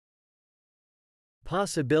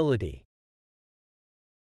Possibility.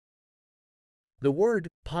 The word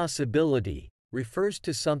possibility refers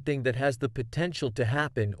to something that has the potential to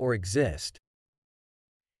happen or exist.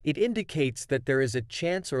 It indicates that there is a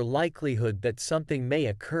chance or likelihood that something may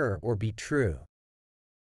occur or be true.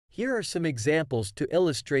 Here are some examples to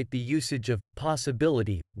illustrate the usage of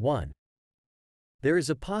possibility. 1. There is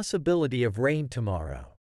a possibility of rain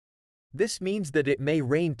tomorrow. This means that it may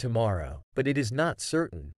rain tomorrow, but it is not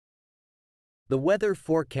certain. The weather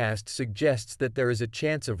forecast suggests that there is a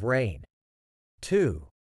chance of rain. 2.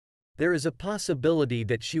 There is a possibility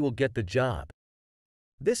that she will get the job.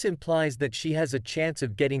 This implies that she has a chance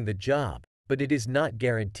of getting the job, but it is not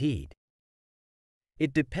guaranteed.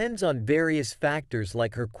 It depends on various factors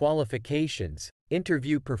like her qualifications,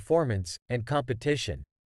 interview performance, and competition.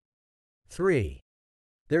 3.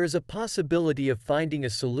 There is a possibility of finding a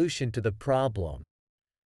solution to the problem.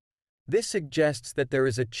 This suggests that there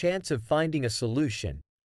is a chance of finding a solution,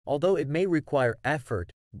 although it may require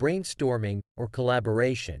effort, brainstorming, or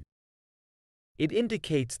collaboration. It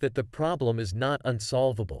indicates that the problem is not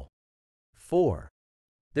unsolvable. 4.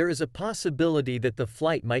 There is a possibility that the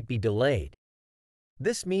flight might be delayed.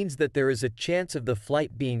 This means that there is a chance of the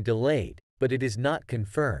flight being delayed, but it is not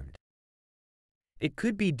confirmed. It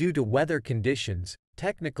could be due to weather conditions,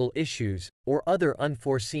 technical issues, or other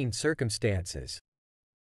unforeseen circumstances.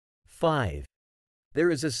 5. There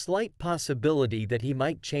is a slight possibility that he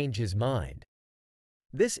might change his mind.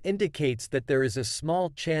 This indicates that there is a small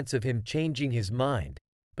chance of him changing his mind,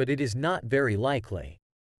 but it is not very likely.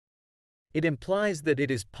 It implies that it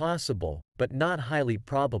is possible, but not highly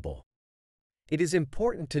probable. It is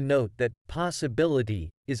important to note that possibility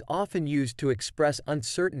is often used to express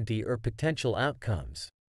uncertainty or potential outcomes.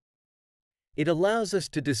 It allows us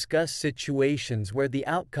to discuss situations where the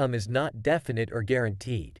outcome is not definite or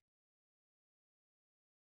guaranteed.